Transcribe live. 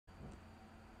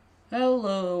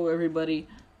Hello everybody.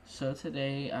 So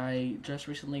today I just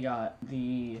recently got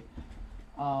the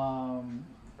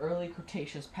early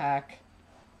Cretaceous pack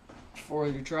for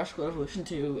the Jurassic World Evolution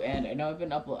 2, and I know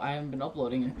I haven't been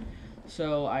uploading,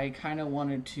 so I kind of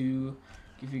wanted to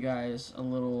give you guys a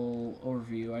little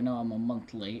overview. I know I'm a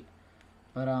month late,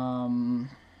 but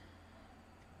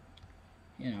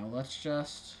let's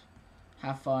just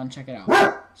have fun, check it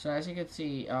out. So as you can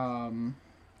see,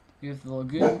 we have the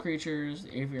lagoon creatures,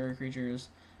 the aviary creatures,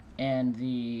 and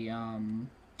the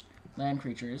land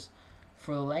creatures.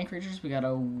 For the land creatures, we got a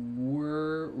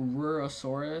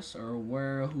Wurosaurus or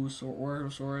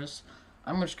Wurosaurus.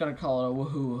 I'm just gonna call it a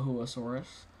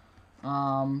Woohoosaurus.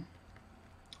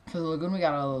 For the lagoon, we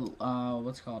got a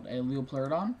what's it called, a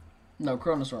Leopleurodon? No,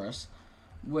 Kronosaurus,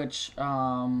 which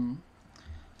I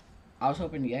was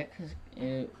hoping to get because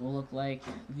it will look like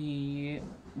the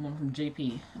one from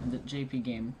JP, the JP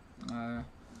game. And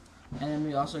then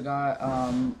we also got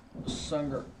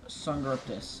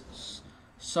Sungariptis.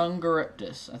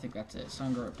 I think that's it.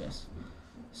 Sungariptis.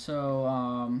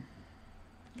 So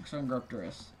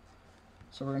Sungaripterus.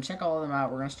 So we're gonna check all of them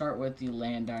out. We're gonna start with the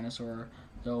land dinosaur,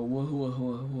 the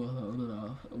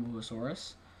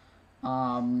Woohoosaurus.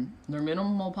 Their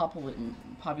minimal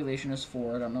population is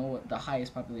 4. I don't know what the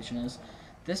highest population is.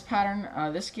 This pattern,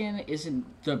 this skin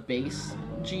isn't the base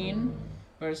gene,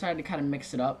 but I decided to kind of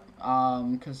mix it up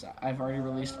because I've already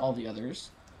released all the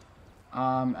others.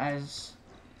 As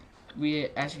you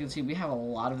can see, we have a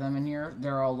lot of them in here.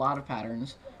 There are a lot of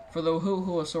patterns. For the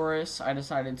Woohoosaurus, I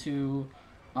decided to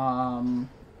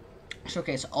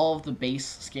showcase all of the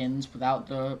base skins without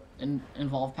the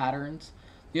involved patterns.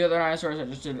 The other dinosaurs, I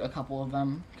just did a couple of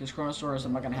them because Kronosaurus,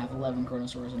 I'm not going to have 11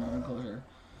 Kronosaurus in an enclosure.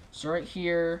 So right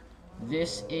here,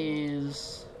 this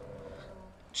is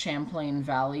Champlain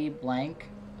Valley blank,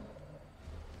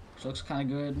 which looks kind of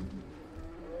good.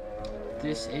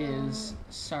 This is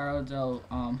Cerro del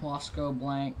Huasco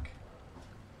blank.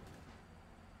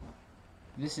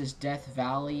 This is Death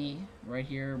Valley right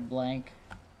here blank.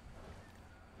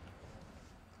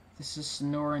 This is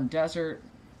Sonoran Desert.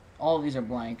 All of these are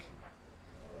blank.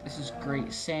 This is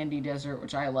Great Sandy Desert,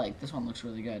 which I like. This one looks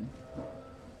really good.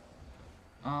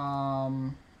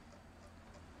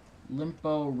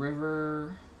 Limpo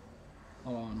River.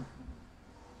 Hold on.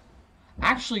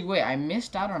 Actually, wait, I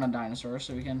missed out on a dinosaur,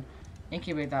 so we can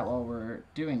incubate that while we're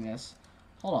doing this.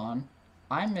 Hold on.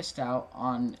 I missed out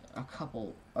on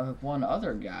one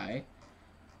other guy,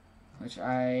 which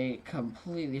I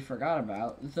completely forgot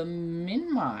about. The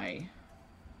Minmai,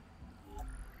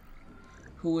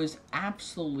 who is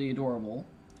absolutely adorable,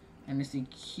 and it's the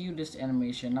cutest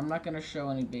animation. I'm not going to show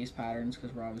any base patterns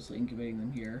because we're obviously incubating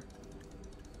them here.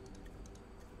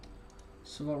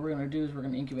 So what we're going to do is we're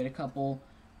going to incubate a couple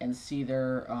and see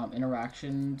their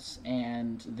interactions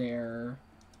and their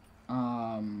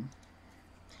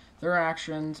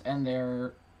actions and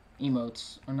their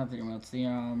emotes, or not their emotes,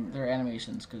 their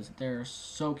animations, because they're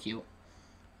so cute,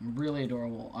 really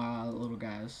adorable little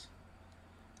guys.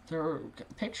 Their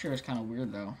picture is kind of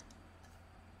weird though.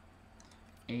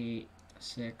 8,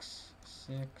 6,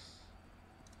 6.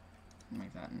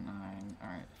 Make that 9. All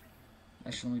right,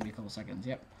 that should only be a couple seconds.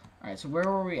 Yep. All right. So where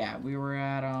were we at? We were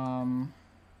at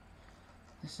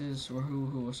This is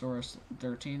Woohoosaurus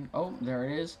 13. Oh, there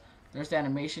it is. There's the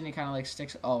animation. He kind of like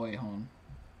sticks. Oh wait, hold on.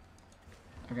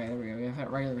 Okay, there we go. We have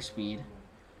at regular speed.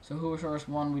 So Woohoosaurus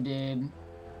 1 we did,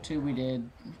 2 we did,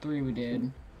 3 we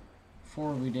did,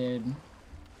 4 we did,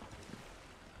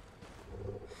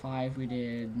 5 we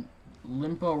did,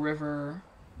 Limpo River,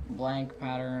 blank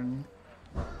pattern,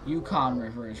 Yukon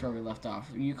River is where we left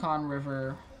off. Yukon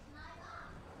River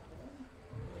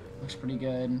looks pretty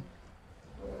good.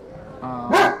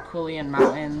 Quillian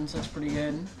Mountains, that's pretty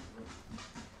good.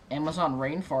 Amazon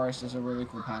Rainforest is a really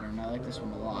cool pattern. I like this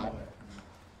one a lot.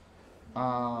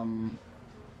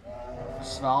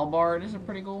 Svalbard is a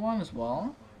pretty cool one as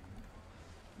well.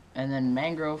 And then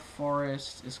Mangrove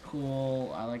Forest is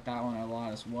cool. I like that one a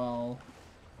lot as well.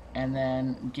 And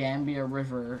then Gambia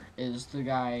River is the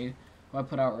guy who I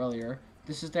put out earlier.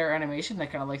 This is their animation. They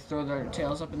kind of like throw their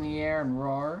tails up in the air and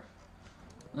roar.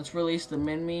 Let's release the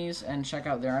Minmies and check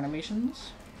out their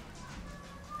animations.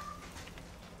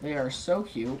 They are so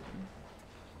cute.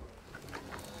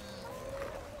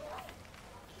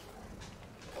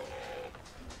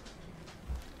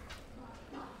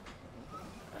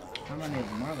 How many of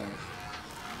them are there?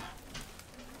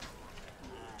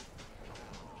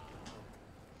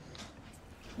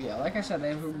 Yeah, like I said, they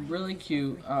have a really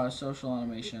cute social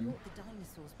animation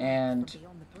and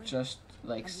just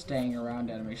like staying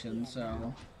around animation,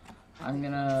 so I'm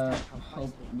gonna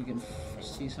hope we can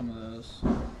see some of those. I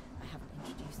haven't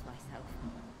introduced myself.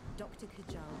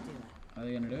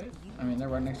 gonna do it? I mean, they're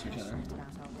right next to each other.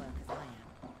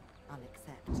 I'll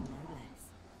accept no less.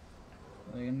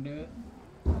 Are they gonna do it?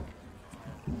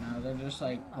 No, they're just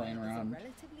like playing around. A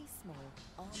relatively small,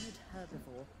 armored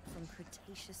herbivore from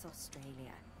Cretaceous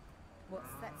Australia. What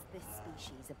sets this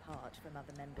species apart from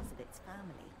other members of its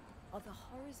family are the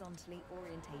horizontally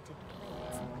orientated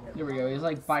plates. Here we go. He's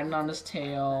like biting on his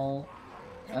tail,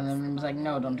 and then he's like,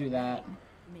 "No, don't do that."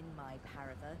 Minmi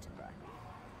paravertebra.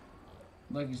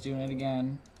 Look, he's doing it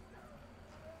again.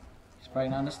 He's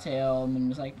biting on his tail, and then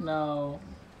he's like, "No."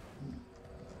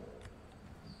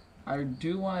 I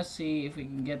do want to see if we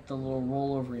can get the little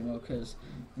rollover emote, because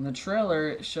in the trailer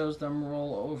it shows them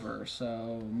roll over,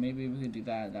 so maybe we could do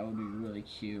that. That would be really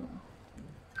cute.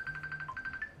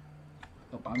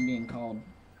 Oh, I'm being called.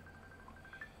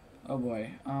 Oh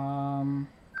boy. Hold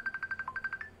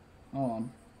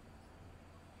on.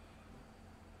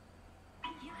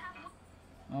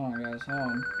 Hold on, guys. Hold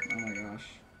on. Oh my gosh.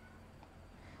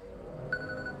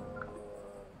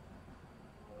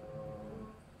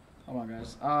 Hold on,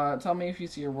 guys. Tell me if you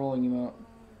see a rolling emote.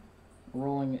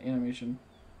 Rolling animation.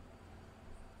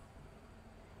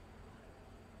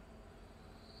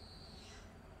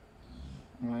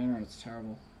 Oh, my internet's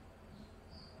terrible.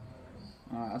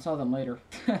 I'll tell them later.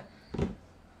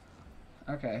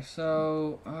 Okay,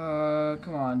 so,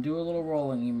 come on, do a little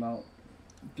rolling emote.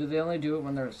 Do they only do it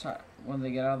when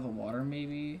they get out of the water,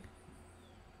 maybe?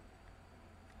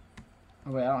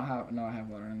 Oh wait, I don't have, no, I have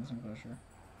water in this enclosure.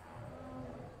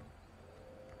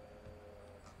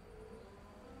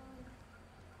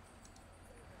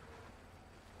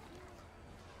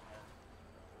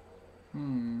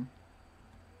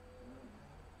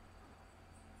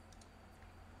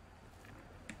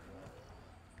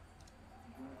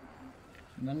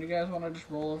 And then you guys want to just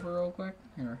roll over real quick?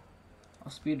 Here,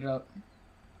 I'll speed it up.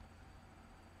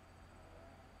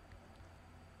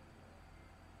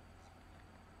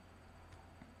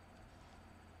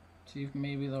 See if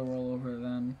maybe they'll roll over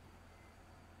then.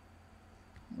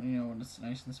 You know, when it's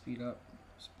nice and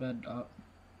sped up.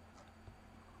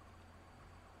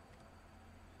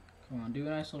 Come on, do a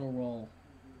nice little roll.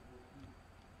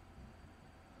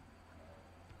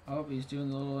 Oh, he's doing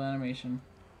the little animation.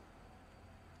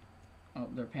 Oh,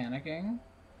 they're panicking.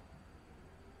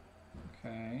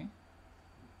 Okay.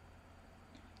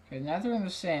 Okay, now they're in the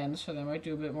sand, so they might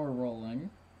do a bit more rolling.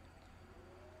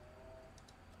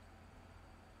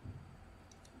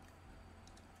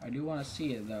 I do want to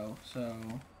see it though, so...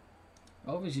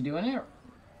 Oh, is he doing it?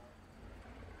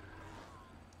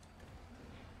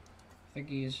 I think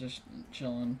he's just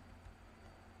chilling.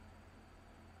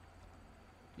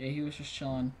 Yeah, he was just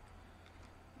chilling.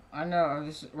 I know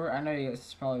this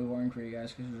is probably boring for you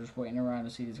guys because we're just waiting around to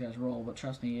see these guys roll, but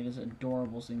trust me, it is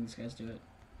adorable seeing these guys do it.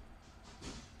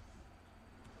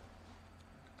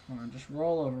 Come on, just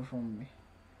roll over for me.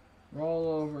 Roll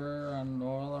over and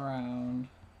roll around.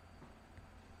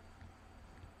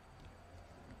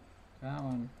 Come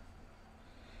on.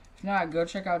 If not, go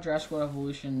check out Jurassic World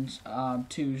Evolution's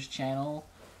 2's channel.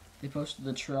 They posted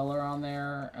the trailer on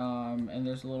there, and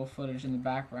there's a little footage in the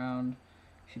background.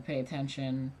 If you pay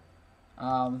attention,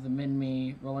 the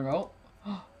Minmi rolling. Oh,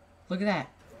 look at that!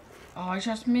 Oh, I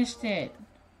just missed it.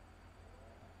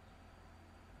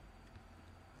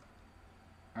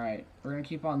 All right, we're gonna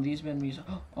keep on these Minmis.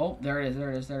 Oh, there it is!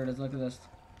 There it is! There it is! Look at this!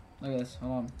 Look at this!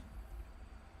 Hold on.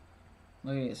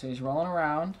 Look at it. So he's rolling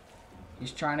around.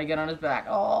 He's trying to get on his back.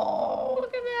 Oh,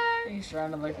 look at that! He's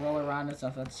trying to like roll around and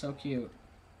stuff. That's so cute.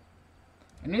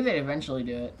 I knew they'd eventually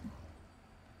do it.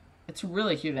 It's a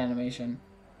really cute animation.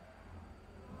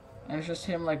 And it's just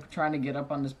him like trying to get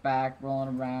up on his back,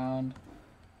 rolling around.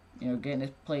 You know, getting his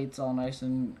plates all nice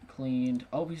and cleaned.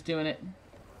 Oh, he's doing it.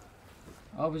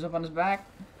 Oh, he's up on his back.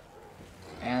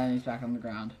 And he's back on the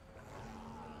ground.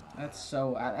 That's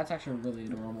so, that's actually really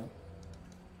adorable.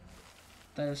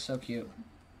 That is so cute.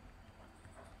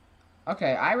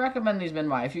 Okay, I recommend these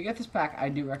Minmi. If you get this pack, I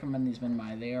do recommend these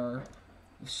Minmi. They are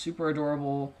super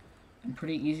adorable and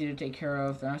pretty easy to take care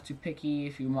of. They're not too picky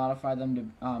if you modify them to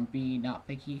be not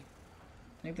picky.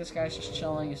 I think this guy's just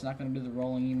chilling. He's not going to do the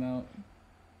rolling emote.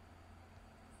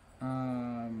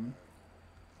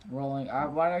 Rolling.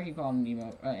 Why do I keep calling it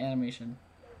emote? Animation.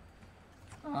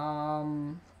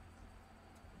 And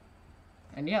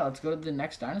yeah, let's go to the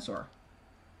next dinosaur.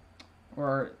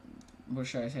 Or, what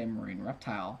should I say? Marine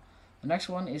reptile. The next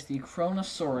one is the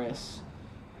Kronosaurus.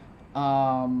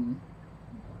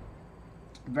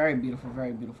 Very beautiful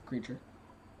creature.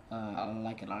 I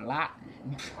like it a lot.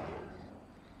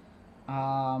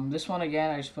 This one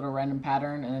again, I just put a random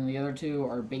pattern, and then the other two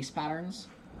are base patterns,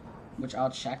 which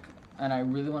I'll check and I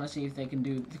really want to see if they can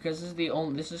do, because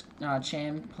this is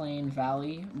Champlain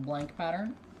Valley blank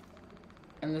pattern,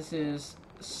 and this is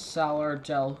Salar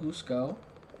del Husco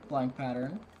blank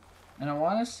pattern, and I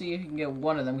want to see if you can get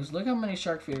one of them, because look how many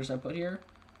shark feeders I put here.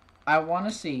 I want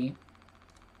to see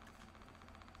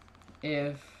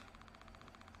if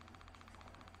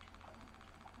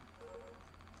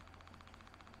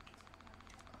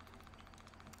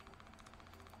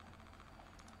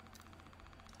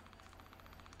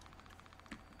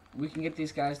we can get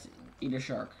these guys to eat a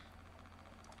shark.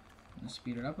 I'm gonna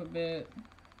speed it up a bit.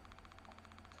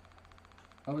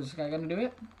 Oh, is this guy gonna do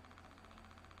it?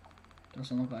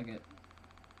 Doesn't look like it.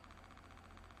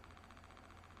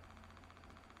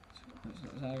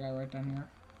 Is that a guy right down here?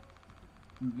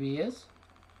 He is?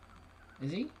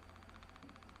 Is he?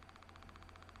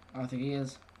 Oh, I think he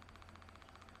is.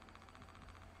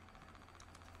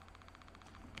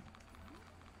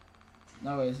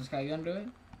 No way, is this guy gonna do it?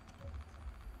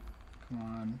 Come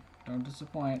on, don't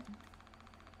disappoint.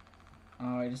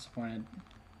 Oh, he disappointed.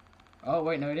 Oh,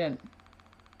 wait, no he didn't.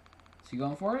 Is he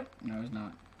going for it? No, he's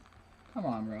not. Come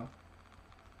on, bro.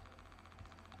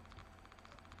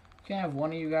 Can't have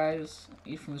one of you guys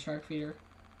eat from the shark feeder?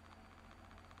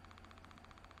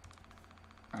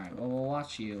 Alright, well, we'll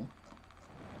watch you.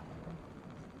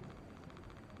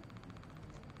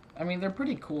 I mean, they're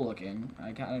pretty cool looking,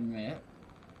 I gotta admit.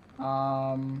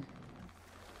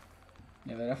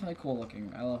 Yeah, they're definitely cool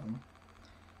looking. I love them.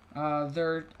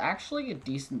 They're actually a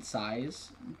decent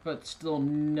size, but still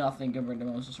nothing compared to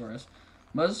Mosasaurus.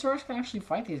 Mosasaurus can actually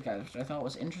fight these guys, which I thought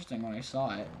was interesting when I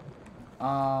saw it.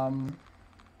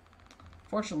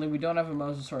 Fortunately, we don't have a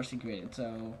Mosasaurus incubated,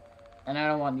 so... And I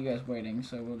don't want you guys waiting,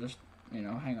 so we'll just, you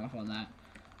know, hang off on that.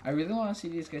 I really want to see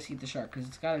these guys eat the shark, because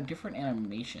it's got a different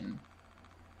animation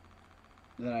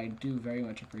that I do very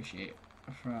much appreciate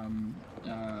from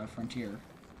Frontier.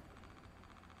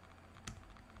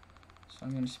 So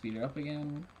I'm going to speed it up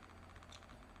again.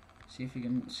 See if you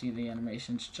can see the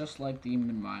animations just like the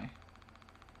Minmai.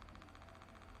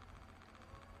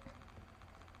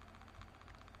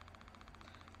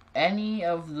 Any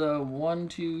of the 1,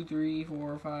 2, 3,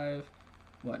 4, 5,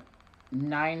 what,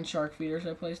 9 shark feeders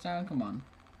I placed down? Come on.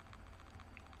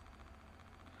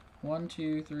 1,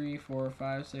 2, 3, 4,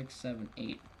 5, 6, 7,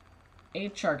 8.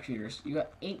 8 shark feeders. You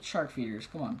got 8 shark feeders.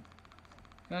 Come on.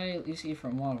 Gotta at least eat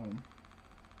from one of them.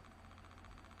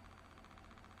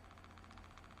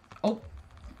 Oh!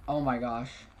 Oh my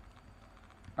gosh.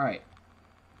 Alright.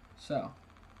 So,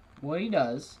 what he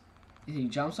does is he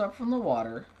jumps up from the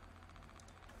water,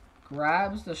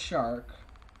 grabs the shark,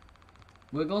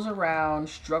 wiggles around,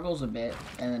 struggles a bit,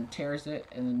 and then tears it,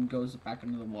 and then goes back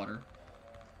into the water.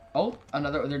 Oh,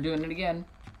 they're doing it again.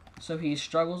 So he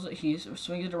struggles, he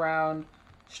swings it around,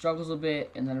 struggles a bit,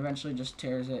 and then eventually just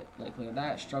tears it. Like, look at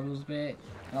that, struggles a bit,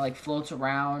 and like floats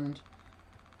around,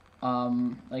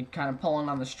 like kind of pulling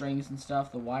on the strings and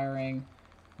stuff, the wiring.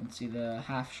 You can see the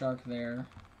half shark there.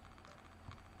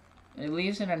 It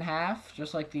leaves it in half,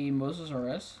 just like the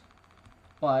Mosasaurus,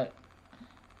 but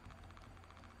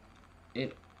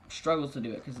it struggles to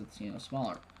do it because it's, you know,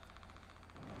 smaller.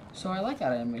 So I like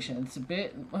that animation. It's a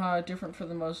bit different for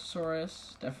the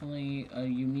Mosasaurus. Definitely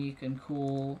unique and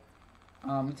cool.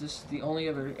 It's just the only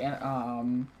other it's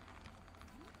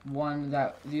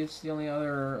the only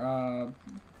other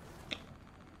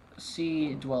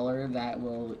sea dweller that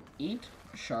will eat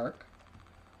shark.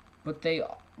 But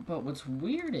what's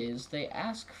weird is they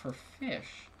ask for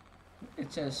fish.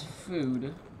 It says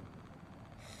food,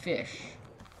 fish.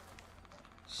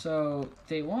 So,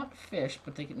 they want fish,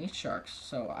 but they can eat sharks.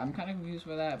 So, I'm kind of confused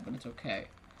by that, but it's okay.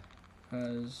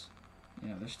 Because, you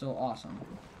know, they're still awesome.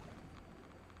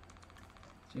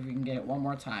 See if we can get it one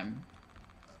more time.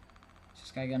 Is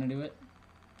this guy gonna do it?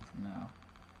 No.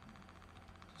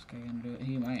 Is this guy gonna do it?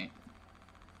 He might.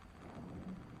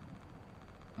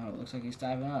 Oh, it looks like he's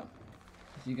diving up.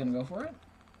 Is he gonna go for it?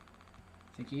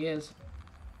 I think he is.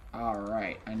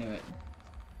 Alright, I knew it.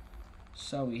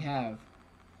 So, we have...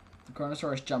 The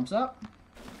Kronosaurus jumps up,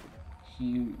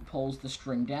 he pulls the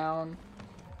string down,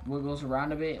 wiggles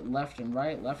around a bit, left and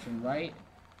right,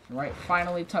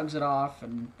 finally tugs it off,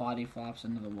 and body flops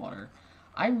into the water.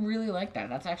 I really like that.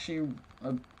 That's actually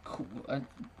a cool,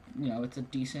 you know, it's a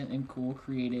decent and cool,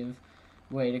 creative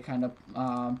way to kind of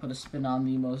put a spin on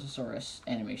the Mosasaurus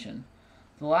animation.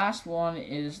 The last one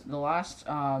is, the last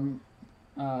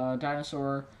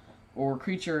dinosaur or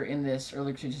creature in this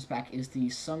early Cretaceous pack is the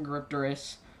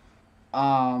Sungaripterus.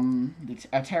 A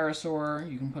pterosaur.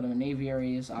 You can put him in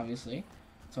aviaries, obviously.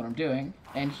 That's what I'm doing.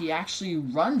 And he actually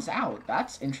runs out.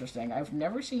 That's interesting. I've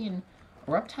never seen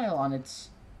a reptile on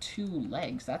its 2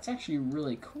 legs. That's actually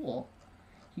really cool.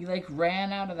 He like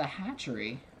ran out of the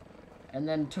hatchery and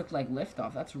then took like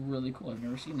liftoff. That's really cool. I've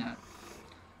never seen that.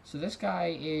 So this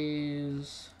guy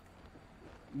is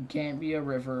Gambia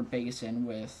River Basin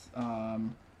with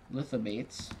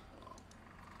lithobates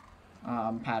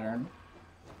pattern.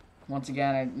 Once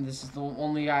again, this is the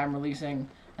only guy I'm releasing.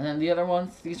 And then the other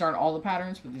ones, these aren't all the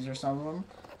patterns, but these are some of them.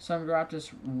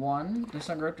 Sungraptus 1. The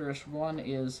Sungraptus 1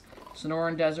 is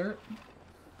Sonoran Desert.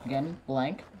 Again,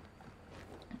 blank.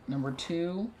 Number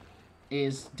 2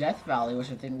 is Death Valley,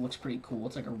 which I think looks pretty cool.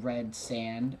 It's like a red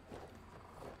sand.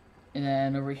 And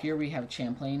then over here we have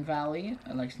Champlain Valley.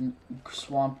 I like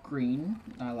Swamp Green.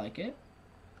 I like it.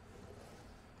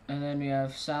 And then we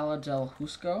have Sala del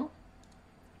Jusco.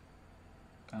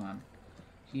 Come on.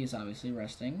 He is obviously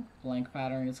resting. Blank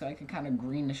pattern. It's like a kind of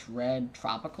greenish red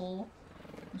tropical,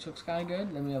 which looks kind of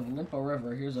good. Then we have Limpo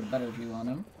River. Here's a better view on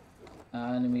him.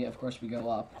 And then of course we go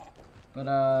up.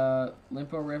 But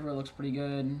Limpo River looks pretty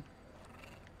good.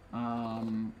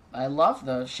 I love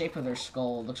the shape of their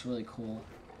skull. It looks really cool.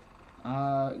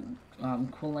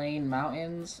 Quillane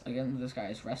Mountains. Again, this guy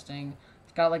is resting.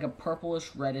 It's got like a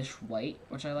purplish reddish white,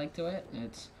 which I like to it.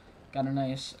 It's got a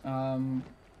nice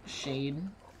shade.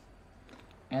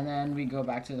 And then we go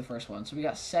back to the first one. So we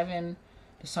got 7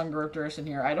 Sungraptorus in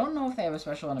here. I don't know if they have a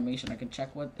special animation. I could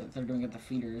check what if they're doing at the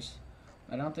feeders.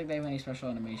 I don't think they have any special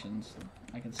animations.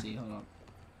 I can see. Hold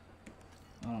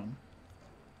on.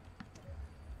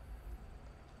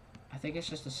 I think it's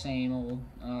just the same old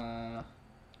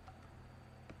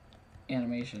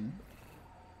animation.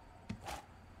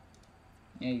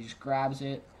 Yeah, he just grabs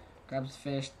it, grabs the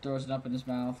fish, throws it up in his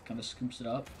mouth, kind of scoops it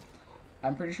up.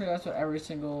 I'm pretty sure that's what every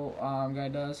single guy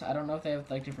does. I don't know if they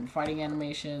have like different fighting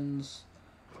animations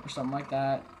or something like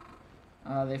that.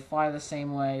 They fly the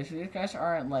same way. So these guys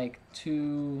aren't like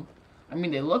too. I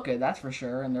mean, they look good, that's for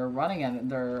sure, and they're running at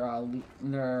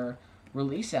their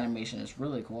release animation is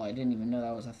really cool. I didn't even know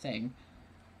that was a thing.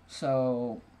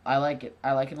 So I like it.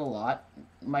 I like it a lot.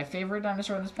 My favorite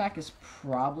dinosaur in this pack is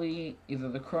probably either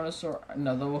the the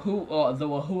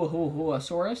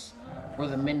Wahuahuasaurus or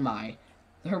the Minmai.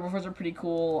 The herbivores are pretty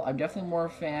cool. I'm definitely more a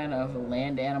fan of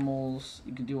land animals.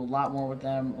 You can do a lot more with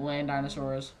them. Land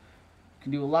dinosaurs. You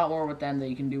can do a lot more with them than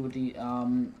you can do with the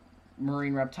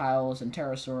marine reptiles and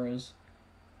pterosaurs.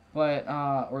 But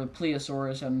or the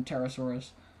plesiosaurus and pterosaurus.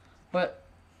 But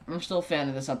I'm still a fan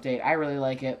of this update. I really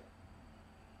like it.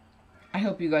 I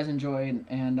hope you guys enjoyed,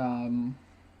 and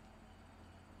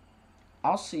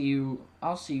I'll see you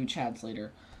chads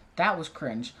later. That was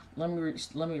cringe. Let me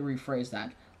rephrase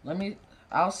that.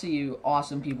 I'll see you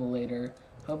awesome people later.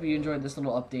 Hope you enjoyed this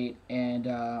little update, and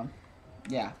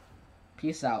yeah,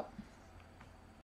 peace out.